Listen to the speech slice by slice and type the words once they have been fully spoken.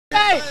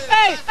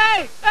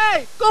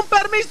¡Ey! ¡Con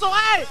permiso,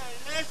 ey!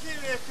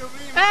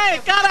 ¡Ey,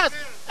 caras!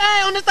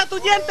 ¡Ey, ¿dónde están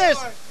tus dientes?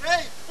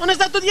 ¿Dónde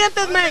están tus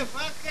dientes, men?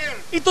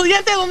 ¿Y tu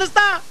diente dónde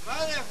está?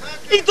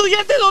 ¿Y tu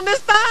diente dónde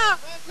está?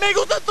 ¡Me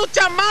gusta tu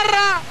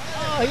chamarra!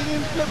 Oh, he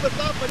didn't flip it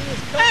up, but he was...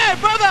 ¡Hey,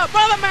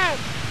 brother, man!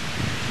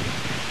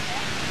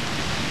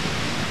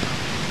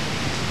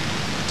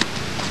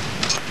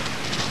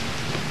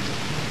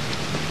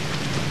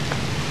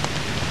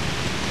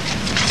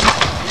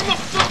 Give me my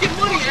fucking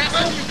money,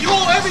 asshole! You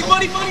owe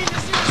everybody money in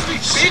this industry,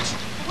 bitch!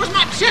 Where's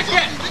my check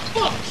at?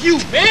 Fuck you,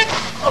 man!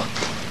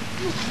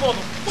 You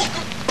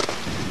motherfucker!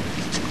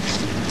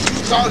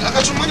 Dog, I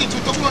got your money to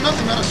double or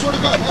nothing, man. I swear to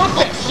God, man. Fuck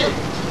that shit!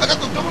 I got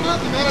the double or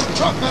nothing, man. I'm the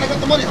truck, man. I got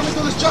the money. I'm gonna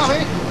do this job,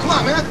 man. Come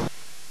on, man.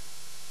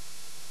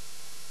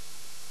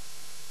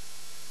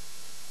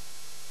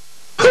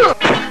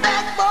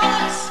 Bad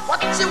boys,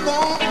 what you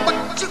want,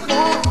 what you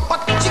want,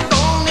 what you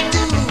gonna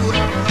do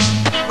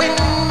when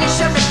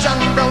Sheriff John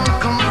Brown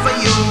come for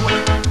you?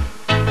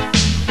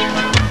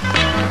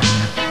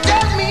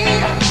 Tell me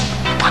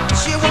what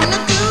you wanna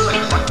do,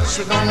 what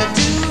you gonna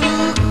do?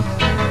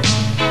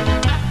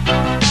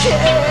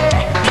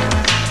 Yeah,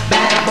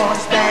 bad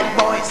boys,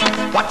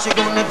 what you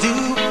gonna do?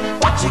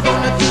 What you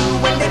gonna do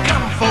when they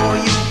come for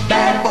you?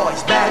 Bad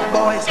boys,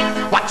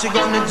 what you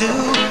gonna do?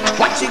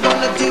 What you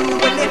gonna do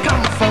when they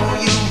come for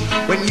you?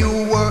 When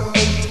you were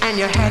 8 and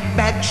you had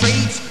bad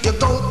traits, you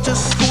go to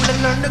school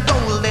and learn the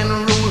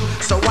golden rule.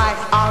 So why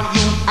are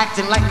you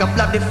acting like a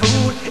bloody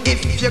fool?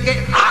 If you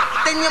get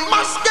hot, then you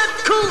must get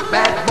cool.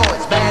 Bad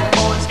boys,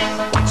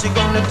 what you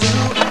gonna do?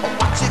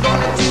 What you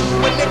gonna do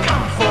when they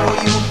come for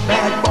you?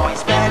 Bad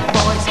boys,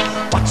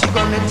 what you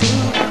gonna do?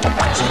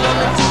 What you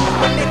gonna do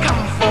when they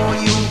come for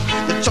you?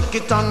 You chuck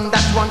it on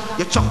that one,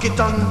 you chuck it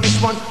on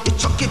this one, you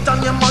chuck it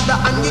on your mother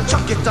and you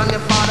chuck it on your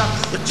father,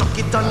 you chuck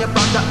it on your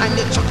brother and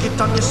you chuck it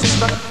on your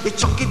sister, you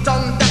chuck it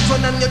on that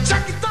one and you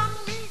chuck it on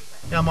me.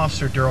 Yeah, I'm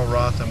Officer Daryl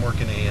Roth. I'm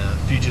working a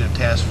fugitive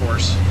task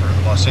force for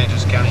Los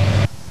Angeles County.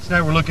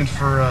 Tonight we're looking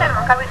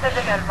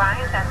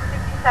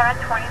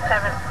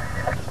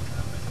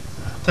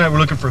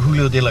for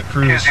Julio De La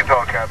Cruz.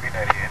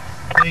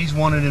 He's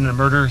wanted in a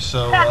murder,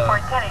 so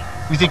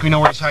we think we know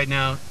where he's hiding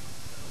out,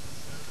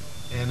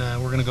 and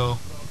we're gonna go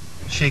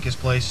shake his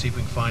place, see if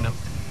we can find him.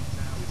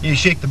 You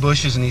shake the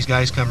bushes, and these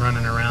guys come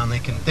running around. They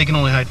can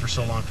only hide for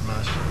so long from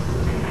us.